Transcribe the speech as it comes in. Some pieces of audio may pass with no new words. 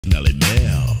Nelly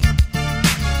Bell.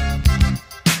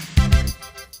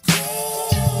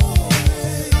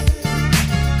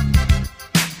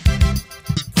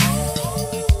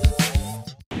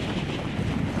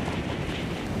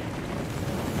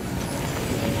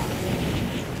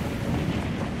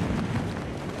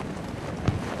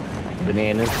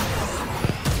 Bananas,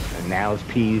 and now it's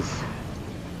peas.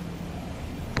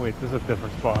 Wait, this is a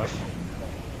different spot.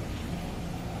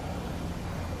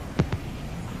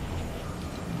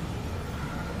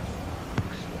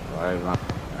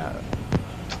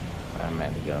 I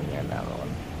meant to go and get another one.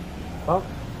 Well,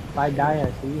 if I die,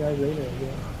 I see you guys later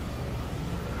again.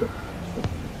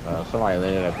 Somebody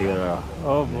landed up here.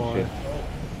 Oh boy. Shit.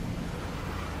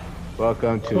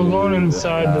 Welcome to. We're going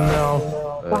inside the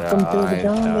mill. Welcome to the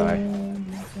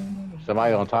jungle.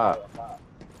 Somebody on top.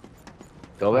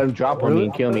 Don't let him drop on me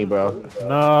and kill me, bro.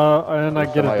 No, and I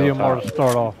get a Somebody on DMR top. to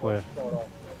start off with.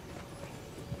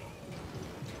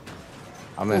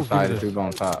 I'm inside the dude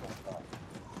on top.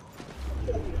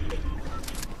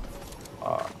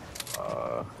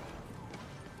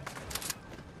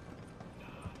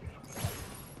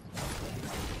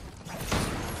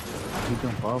 He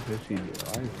jump off? Yes, he did.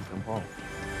 Why did he jump off?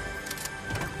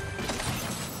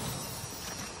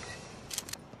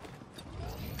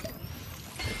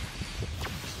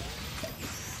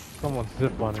 Someone's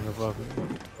ziplining above me.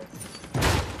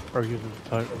 Or using the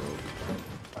tightrope.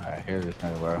 Alright, here's this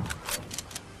thing, bro.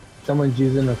 Someone's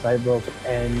using a side rope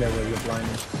and never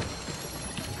ziplining.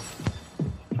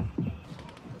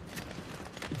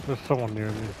 There's someone near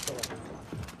me.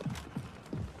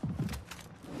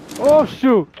 Oh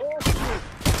shoot!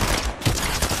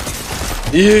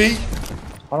 Yeah.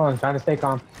 Hold on, I'm trying to stay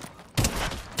calm.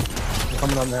 I'm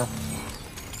coming up now.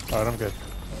 Alright, I'm good.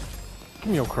 Give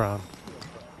me your crown.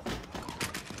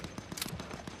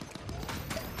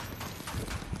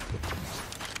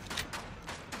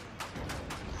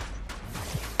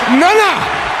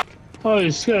 Nana! Oh,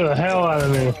 you scared the hell out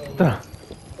of me.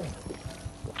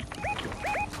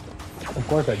 Of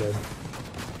course I did.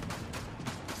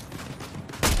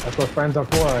 That's what friends are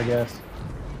for, I guess.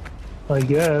 I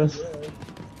guess.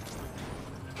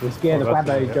 We're scared Oh, to clap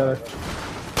that's at it, each yeah. other.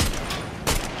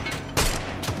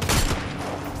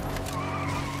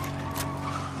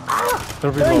 They're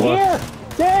They're below here! us.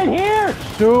 They're here!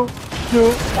 Shoot!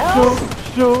 Shoot! Help!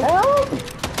 Shoot! Shoot! Help!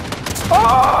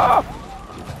 Ah!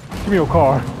 Give me your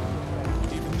car.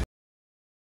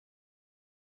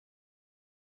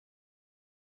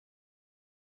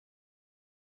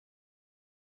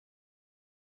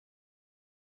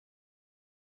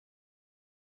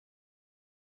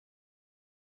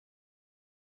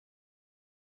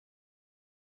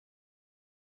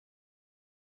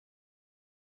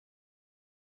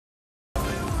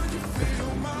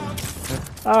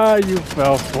 Ah, you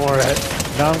fell for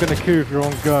it. Now I'm gonna kill you with your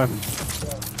own gun.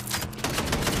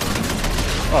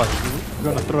 Oh,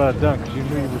 you're gonna throw that down because you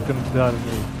knew you was gonna die to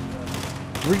me.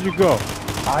 Where'd you go?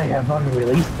 I have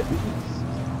unreleased it.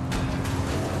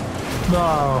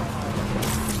 No.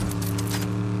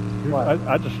 What?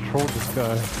 I just trolled this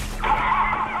guy.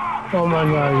 Oh my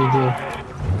god, you did.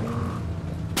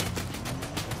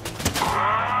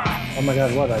 Oh my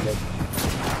god, what I did.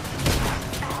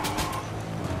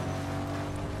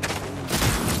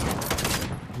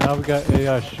 Now we got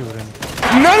AI shooting.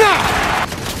 Nana!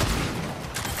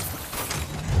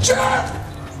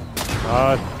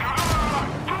 God.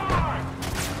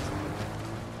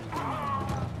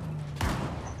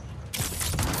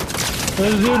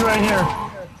 There's a dude right here.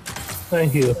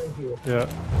 Thank you. Yeah.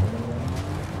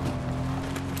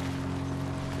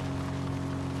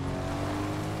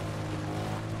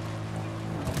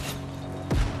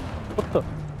 What the?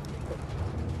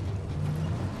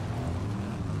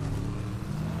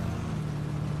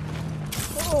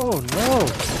 Oh no!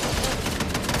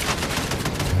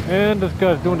 And this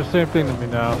guy's doing the same thing to me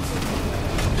now.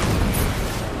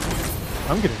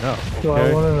 I'm getting up. Do I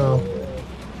Okay. want to know?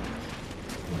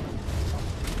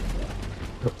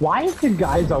 Why is the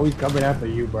guys always coming after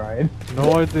you, Brian?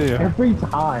 No idea. Every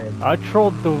time. I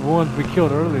trolled the ones we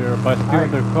killed earlier by stealing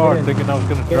Alright, their car, get in. thinking I was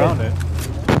gonna Get drown in. it.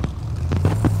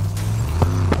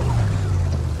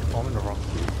 Oh, I'm in the wrong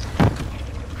seat.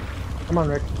 Come on,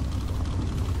 Rick.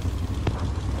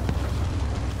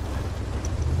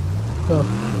 Oh.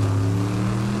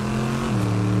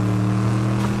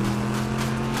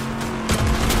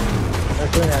 They're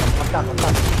shooting at him. I'm top.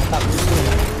 They're shooting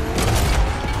at him.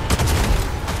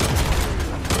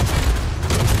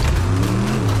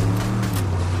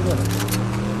 Shoot at him.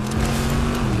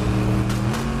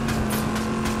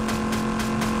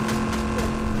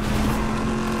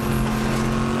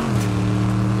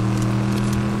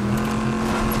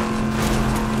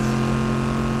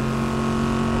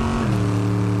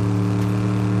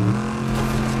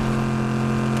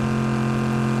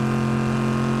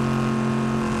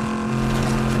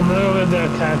 that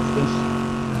cactus.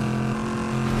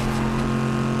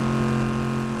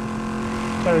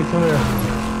 Sorry, come here.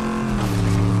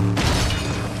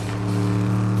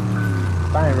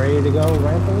 Fine, ready to go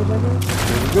rampage, I guess?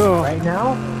 Here we go. Right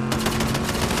now?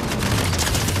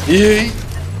 Yeet.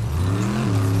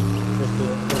 Just do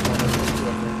it.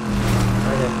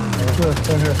 Right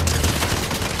Here.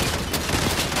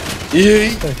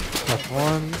 Yeet. That's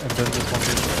one, and then this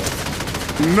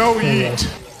one. No yeet.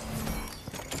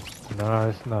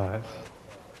 Nice, nice.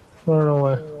 Run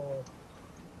away.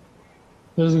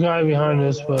 There's a guy behind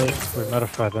us, but Wait, matter of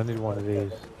fact, I need one of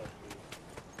these.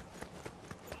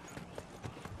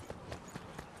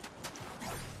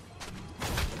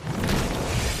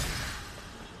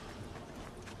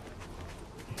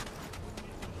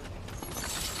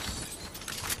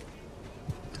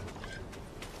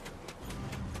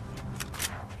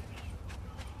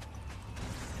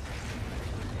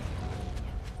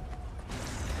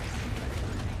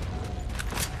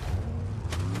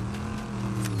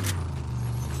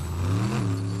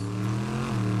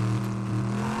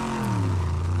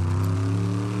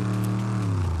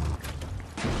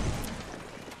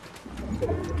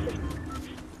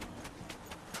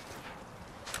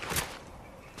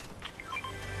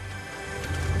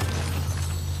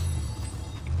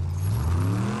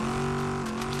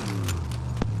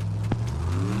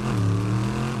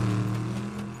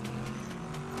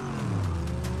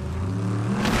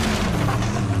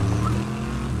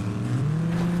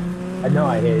 I know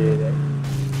I hated it.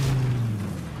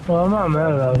 well, I'm not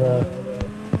mad about that.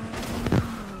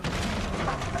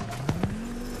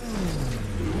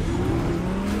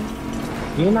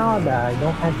 Do you know that I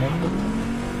don't have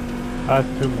medkits? I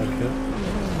have 2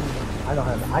 medkits. I don't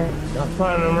have. I have nothing.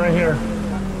 Fine, I'm right here.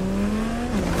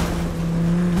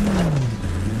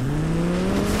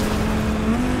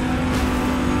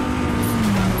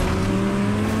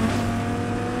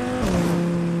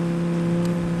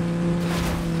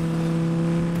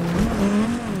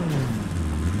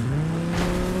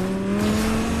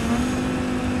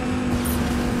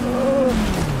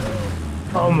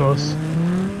 Almost.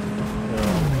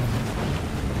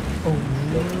 Oh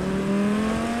shit.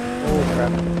 Oh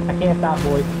crap. I can't stop,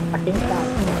 boys. I can't stop.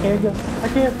 I can't go. I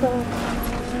can't stop.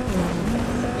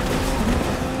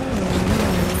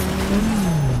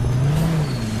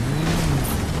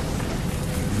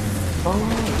 Oh,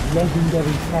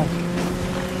 legendary tech.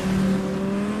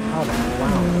 Oh,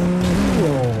 wow.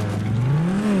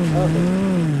 Oh. Okay.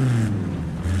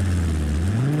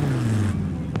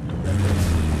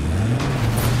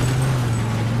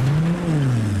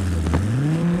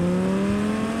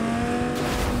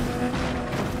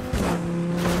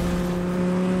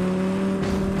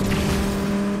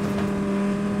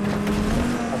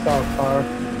 I saw a car.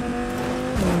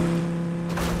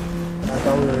 I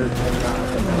thought we were hanging out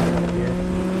with something here.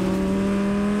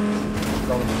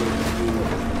 Going to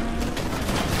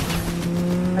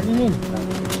how do you mean?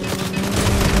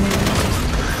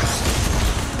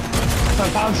 My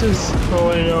boxes. Oh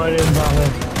wait, no, I didn't bother.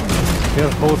 You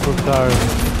have both of tires.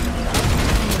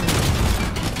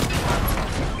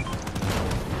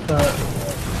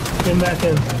 Get back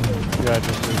in. Yeah, I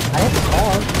just did. I have the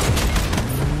car.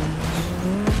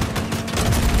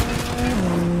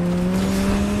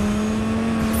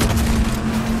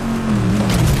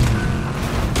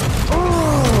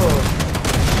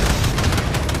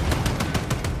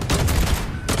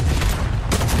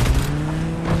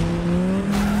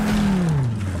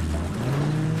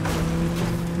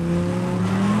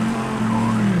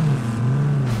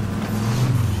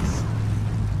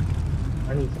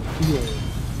 I need some fuel.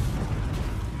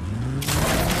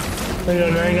 Wait, no,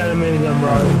 now I got a minigun,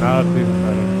 bro. Now it's even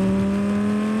better.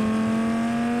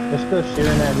 They're still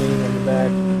shooting at me in the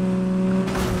back.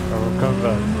 Oh, we're coming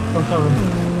back. I'm coming.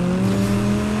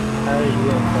 How are you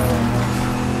getting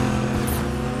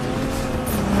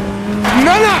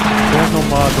Nana. There's no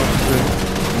mod on the street.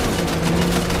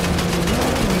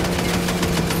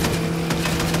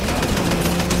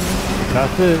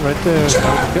 That's it, right there.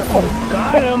 Oh,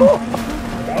 Got him!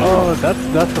 oh, that's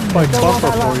a spike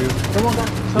bumper for you.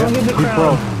 Someone get the keep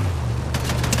crown.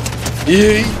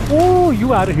 Yeet. Oh,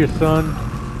 you out of here, son.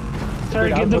 Terry,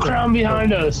 get the crown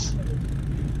behind us.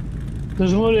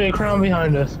 There's literally a crown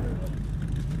behind us.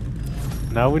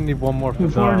 Now we need one more for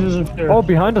Before it Dom. disappears. Oh,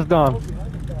 behind us, Dom.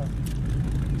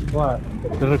 What?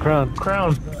 There's a crown.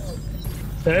 Crown.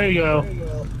 There you go.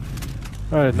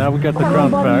 Alright, now we got the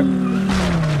crowns back.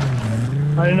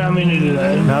 I did not mean to do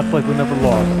that. Now it's like we never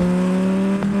lost.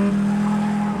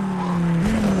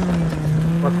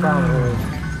 What crown is?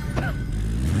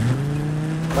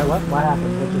 Wait, what? What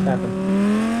happened? What just happened?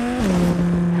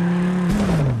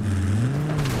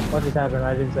 What just happened?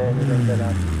 I didn't say anything, did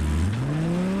I?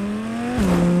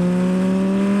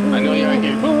 I know you're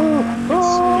here.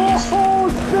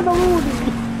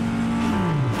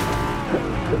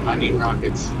 I need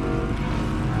rockets.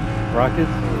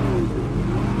 Rockets?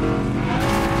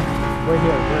 We're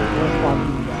here. We're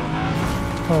spawning you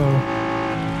guys. Oh.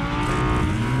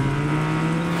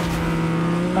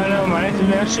 I know my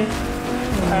connection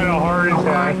had a heart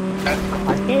attack.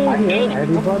 I can't hear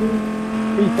anybody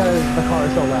because the car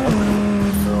is so loud.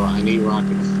 Oh, I need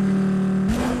rockets.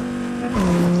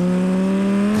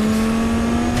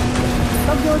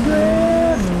 Tokyo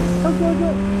Drift! Tokyo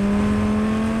Drift!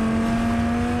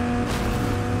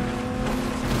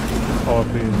 Oh,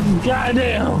 please.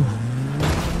 Goddamn!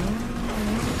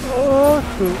 Oh,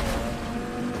 shoot.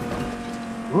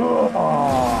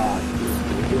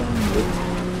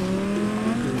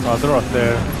 Oh, they're up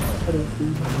there.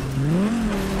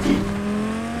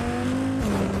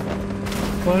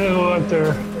 Let me go up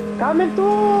there. Coming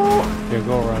through! Yeah,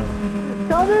 go around.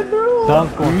 Coming through!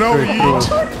 Sounds going No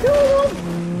straight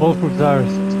through. Bulletproof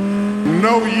tires.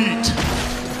 No yeet.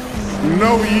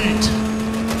 No yeet.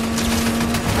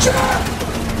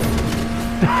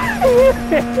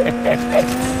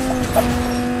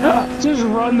 Just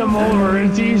run them over,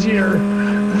 it's easier.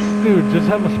 Dude, just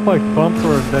have a spiked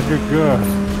bumper and then you're good.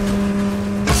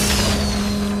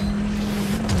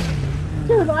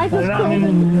 Dude, I just They're not killed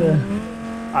him. even,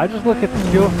 I just look at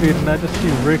the kill feed and I just see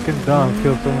Rick and Dom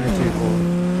kill so many people.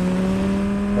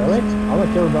 Really? I'm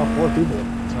gonna kill about 4 people.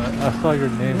 I saw your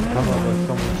name come up like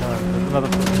so many times. There's another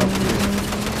person up here.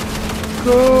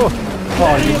 Go!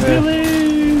 Oh, you missed.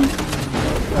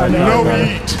 No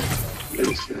yeet.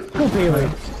 Who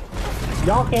feeling?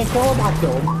 Y'all can't kill him, I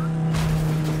kill him.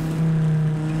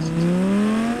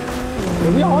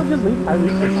 Did we all just leave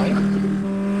Tyrese for fight?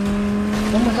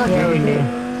 Oh my god, yeah, we did. did.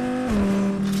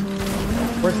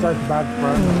 First starts bad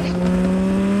front.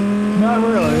 Not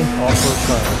really. All first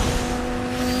time.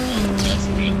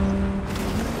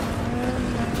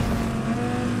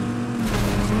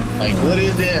 Like, what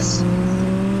is this?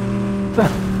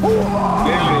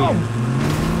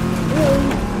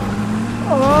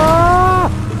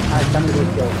 Alright, time to go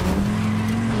kill.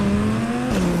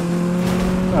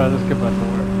 Alright, let's get back to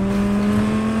work.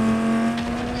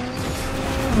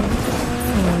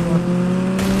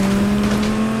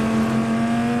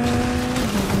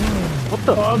 What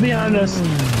the? All behind us.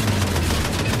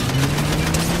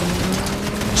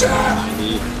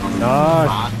 Nice.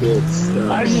 Rockets.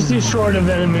 I just destroyed a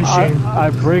venom machine. I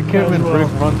break him and As well.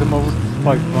 Rick runs him over to the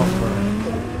spike bumper.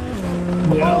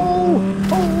 Yeah. Oh!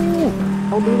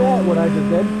 Don't do that, what I just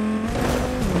did.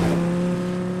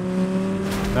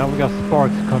 Now we got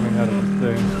sparks coming out of this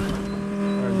thing.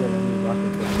 Alright, good, I need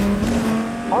rockets.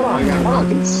 Hold I on, got hold on.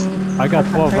 rockets. I got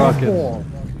 12 rockets. Transform.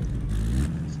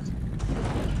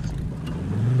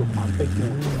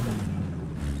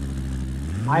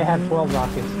 I have 12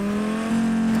 rockets.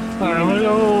 Alright, I'm gonna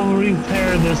go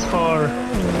repair this car.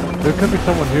 There could be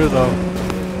someone here though.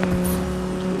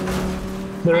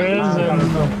 There is, and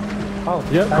Oh,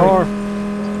 Yep, sorry. car. I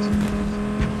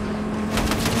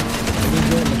need to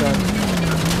get in the gun.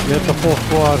 Yeah, it's a full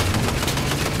squad.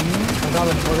 I got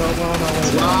him. We're on our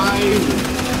way. Drive.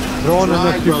 They're on an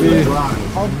Drive, SUV. brother, drive.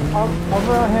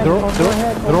 Over our head. They're over our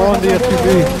head. on the SUV.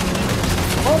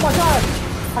 Oh my god!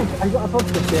 I broke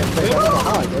this damn thing. I don't know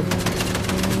how I did.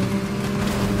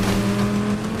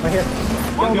 Right here.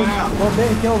 One Killed guy him. out. Well, they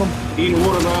killed him. Eating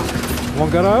water now. One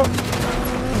got out.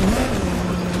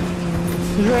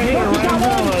 he's right here, right in front of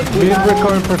us. Me and Rick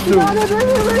are in pursuit. Right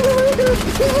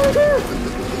here.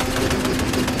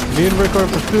 Me and Rick are in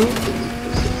pursuit.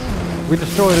 We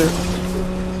destroyed it.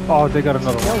 Oh, they got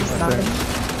another one. I think.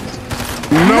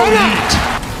 No yeet.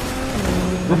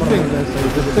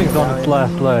 This thing's on its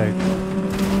last leg.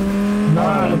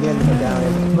 Not, I'm getting the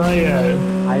medallion. not yet.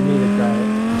 I need to try it.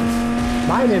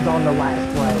 Mine is on the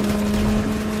last leg.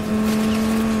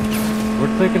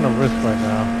 We're taking a risk right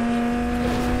now.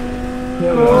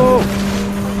 Yeah, Go!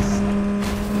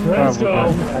 let's Alright, go.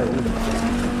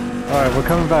 Alright, we're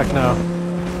coming back now.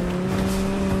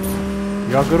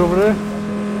 Y'all good over there?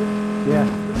 Yeah.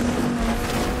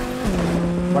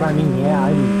 But I mean, yeah,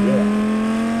 I mean, yeah.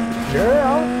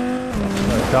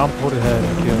 Yeah. Alright, Dom pulled ahead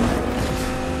and killed.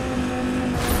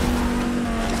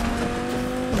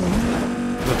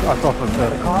 I saw some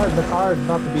stuff. The car is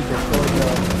about to be destroyed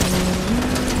though.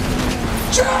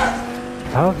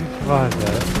 How did he survive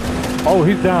that? Oh,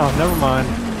 he's down. Never mind.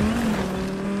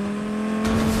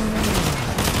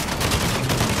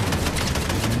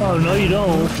 Oh, no you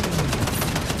don't.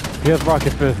 He has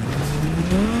rocket fist.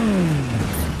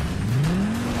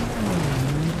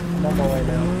 I'm on my way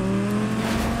now.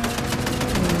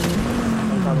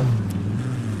 coming.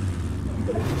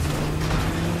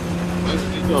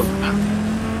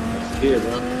 Here,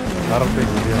 bro. I don't think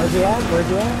we Where's do. he at? Where's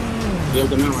he at? You have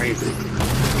the man right here.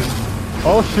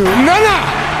 Oh shoot!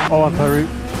 Nana! Oh, I'm Tyreek.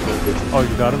 Oh,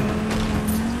 you got him?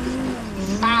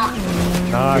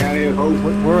 Nice. Yeah, yeah, hold.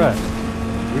 Where at?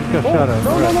 We just got shot at.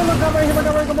 No, Where no, at? no, no, come right here, come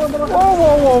right here, come on, come on. Whoa,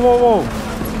 whoa, whoa, whoa, whoa!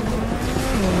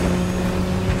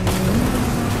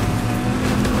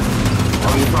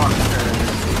 Oh, you talking?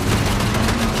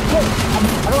 Wait, I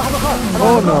don't have a car.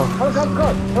 Oh no! I don't have a car.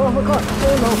 I don't have a car. Oh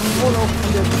no, oh no.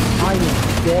 I am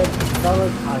dead,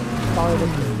 fellas. I'm sorry to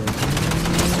say this.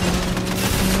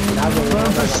 Run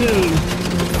pursued.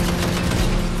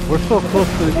 We're so close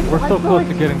to. We're so close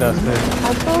to getting that thing.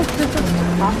 I thought this was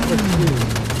top pursuit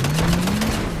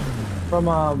from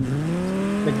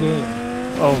the game.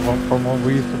 Oh, from when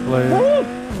we used to play. Wait,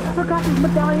 I forgot this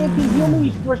medallion can heal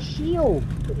me for shield.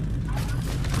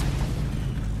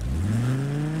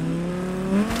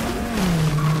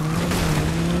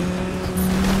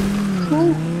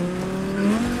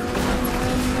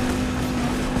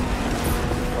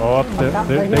 Oh, up there.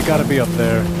 They gotta be up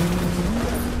there.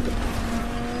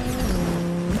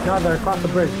 No, they're across the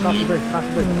bridge, across the bridge, across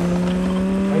the bridge.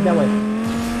 Right that way.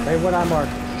 Right where I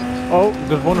marked. Oh,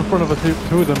 there's one in front of us.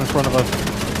 Two of them in front of us.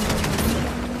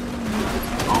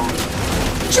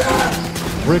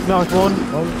 Rick knocked one.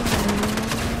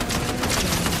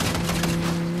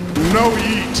 No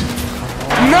eat.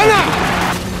 Nana!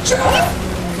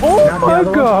 Oh Knocked the my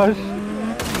other one. gosh!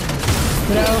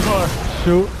 Get out of the car.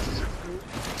 Shoot.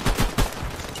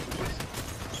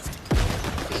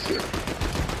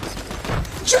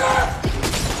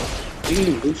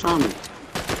 Who shot me?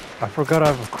 I forgot I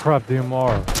have a crap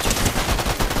DMR.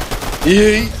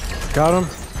 Yeet. Got him.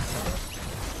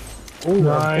 Ooh,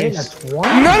 Nice. okay, that's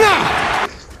one. Nana!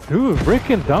 Dude, Rick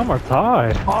and Dom are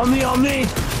tied. On me, on me.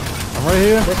 I'm right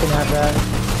here. They can have that.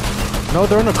 No,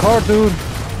 they're in the car, dude.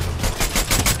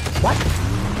 What?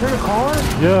 You're in a car?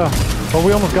 Yeah. But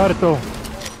we almost got it though.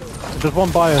 There's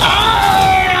one by us.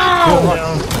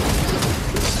 Down.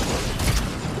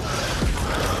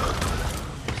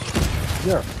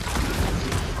 Here.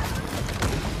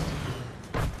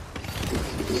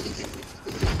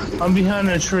 I'm behind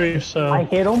a tree, so. I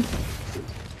hit him.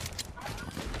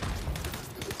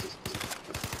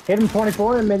 Hit him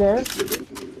 24 in midair.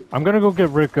 I'm gonna go get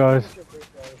Rick, guys.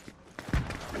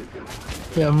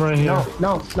 Yeah, I'm right here.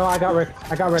 No, I got Rick.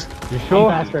 I got Rick. You sure?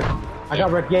 I'm faster. I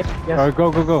got Rick. Yes. Alright,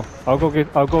 go. I'll go with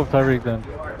Tyreek then.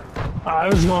 I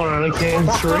was going on a can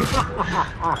tree.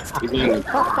 He's in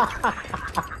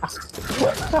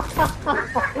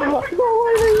No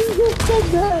wonder you just said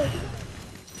that.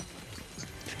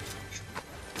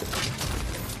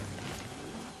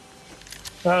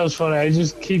 That was funny. I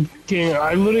just keep getting.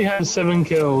 I literally had 7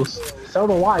 kills. So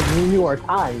do I. Me and you are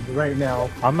tied right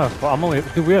now. I'm only.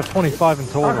 Dude, we have 25 in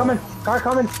total. Car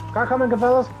coming,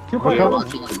 fellas. Two cars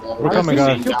coming. We're coming,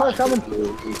 guys. Two cars coming.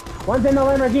 One's in the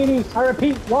Lamborghini. I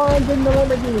repeat, one's in the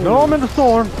Lamborghini. No, I'm in the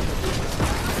storm.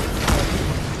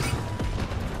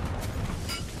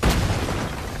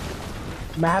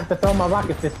 I'm gonna have to throw my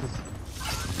rocket fists.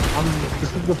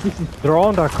 They're all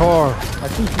in that car.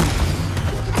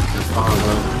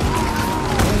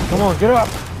 Come on, get up.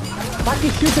 If I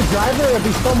could shoot the driver, it'd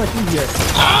be so much easier.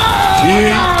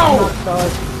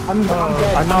 I'm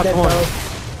dead. I knocked dead, one. fellas.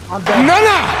 I'm dead.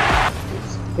 Nana!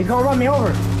 He's gonna run me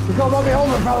over. He's gonna run me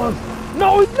over, fellas.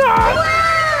 No, he's not.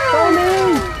 Follow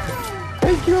me.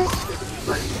 Thank you.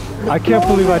 I can't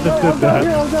believe I just did that.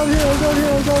 I'm down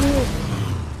here.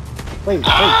 Wait.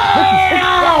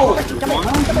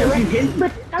 Come here, Rick.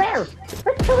 Come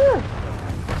here.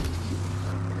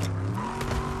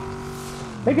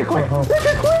 Make it quick.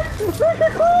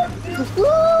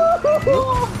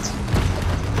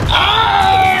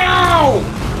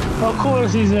 Of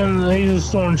course, he's a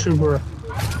stormtrooper.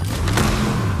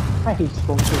 I hate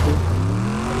stormtroopers.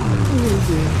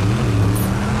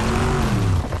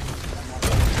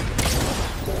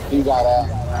 You got that.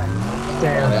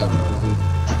 Damn.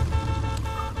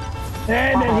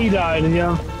 And then he died,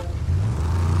 yeah.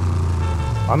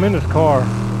 I'm in this car.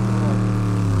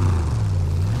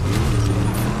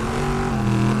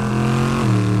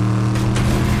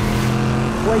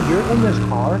 Wait, you're in this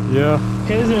car? Yeah.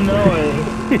 He doesn't know it.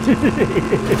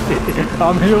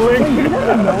 I'm healing. Wait, you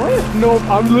doesn't know it? No,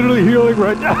 I'm literally healing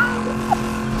right now.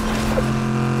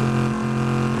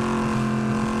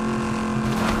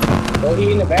 Oh,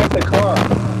 he in the back of the car.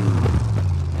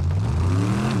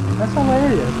 That's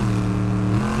hilarious.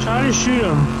 Try to shoot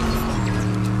him.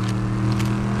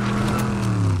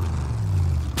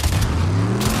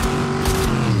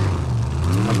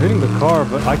 I'm hitting the car,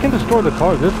 but I can destroy the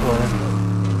car this way.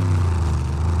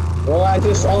 Well, I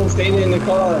just saw him standing in the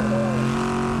car.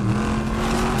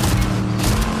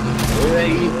 Where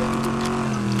he?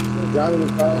 Driving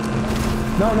the car.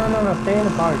 No. Stay in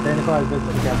the car. Stay in the car. Just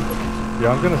together.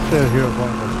 Yeah, I'm gonna stay here as long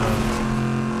as I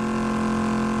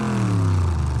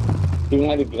He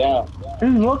had to get out.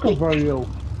 He's looking for you.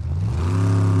 can.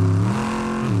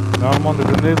 Now I'm on the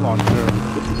grenade launcher.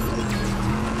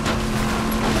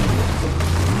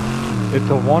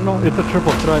 It's a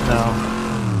triple threat now.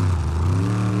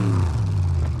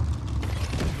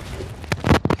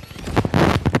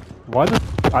 Why does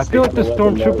I feel like the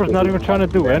stormtrooper's not even trying to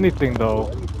do anything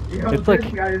though. It's like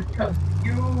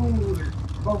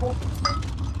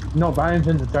No, Brian's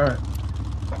in the turret.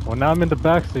 well now I'm in the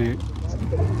backseat.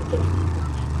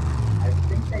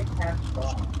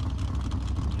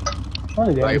 Oh,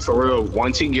 he did. Like for real,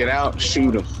 once he get out,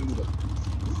 shoot him.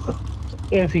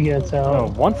 If he gets out. No,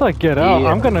 once I get out, Yeah.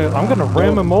 I'm gonna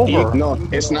ram him over. No,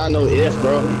 it's not no if,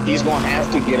 bro. He's gonna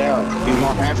have to get out. He's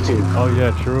gonna have to. Oh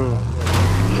yeah, true.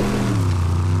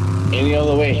 Any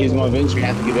other way, he's gonna eventually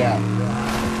have to get out.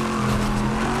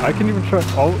 I can even try.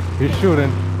 Oh, he's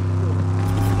shooting.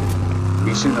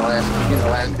 He's shooting the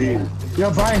last dude. Yo,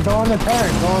 Brian, go on the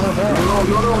turret. Go on the turret.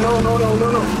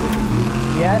 No.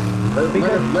 Yes? Let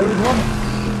Because him-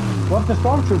 what if the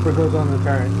stormtrooper goes on the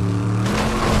turret?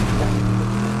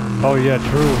 Oh yeah,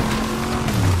 true.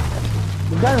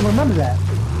 You gotta remember that.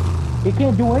 He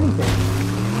can't do anything.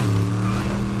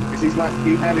 He's not.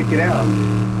 He had to get out.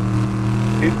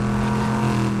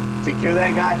 To kill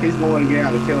that guy, he's going to get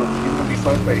out to kill him. He's gonna be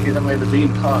frustrated. He's gonna be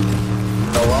caught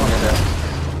no longer there.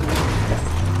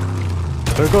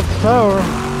 There goes the tower.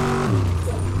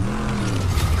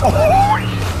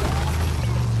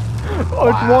 Oh,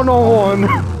 it's one-on-one.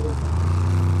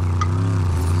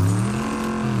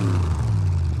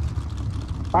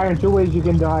 Brian, 2 ways you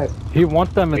can die. He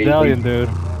wants that medallion, dude.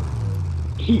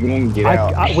 He's gonna get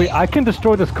out. Wait, I can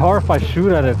destroy this car if I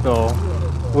shoot at it though,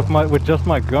 with just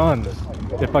my guns.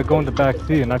 If I go in the back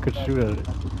seat and I could shoot at it.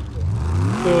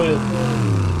 Do it.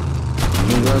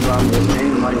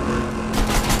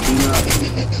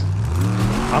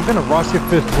 I'm gonna rocket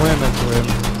fist win into him.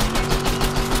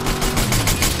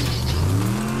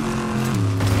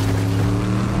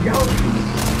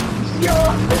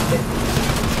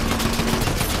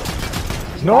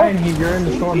 No, Brian, you're in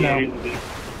the storm now. you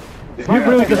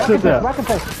really just did that. Rocket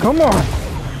fist. Come on.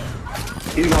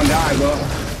 He's gonna die, bro.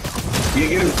 You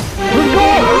get him.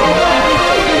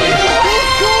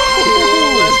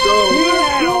 Let's go.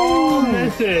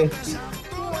 Missing.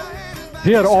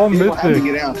 He had all He's gonna have to missing.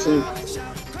 get out too.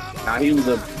 Nah, he was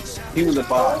a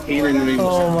bot. He didn't even.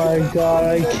 Oh my god,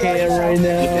 I can't right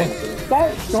now.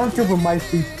 That stormtrooper might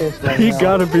be pissed right He now.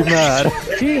 gotta be mad.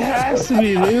 He has to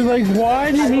be. Dude. Like,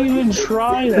 why did he even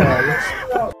try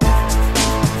that?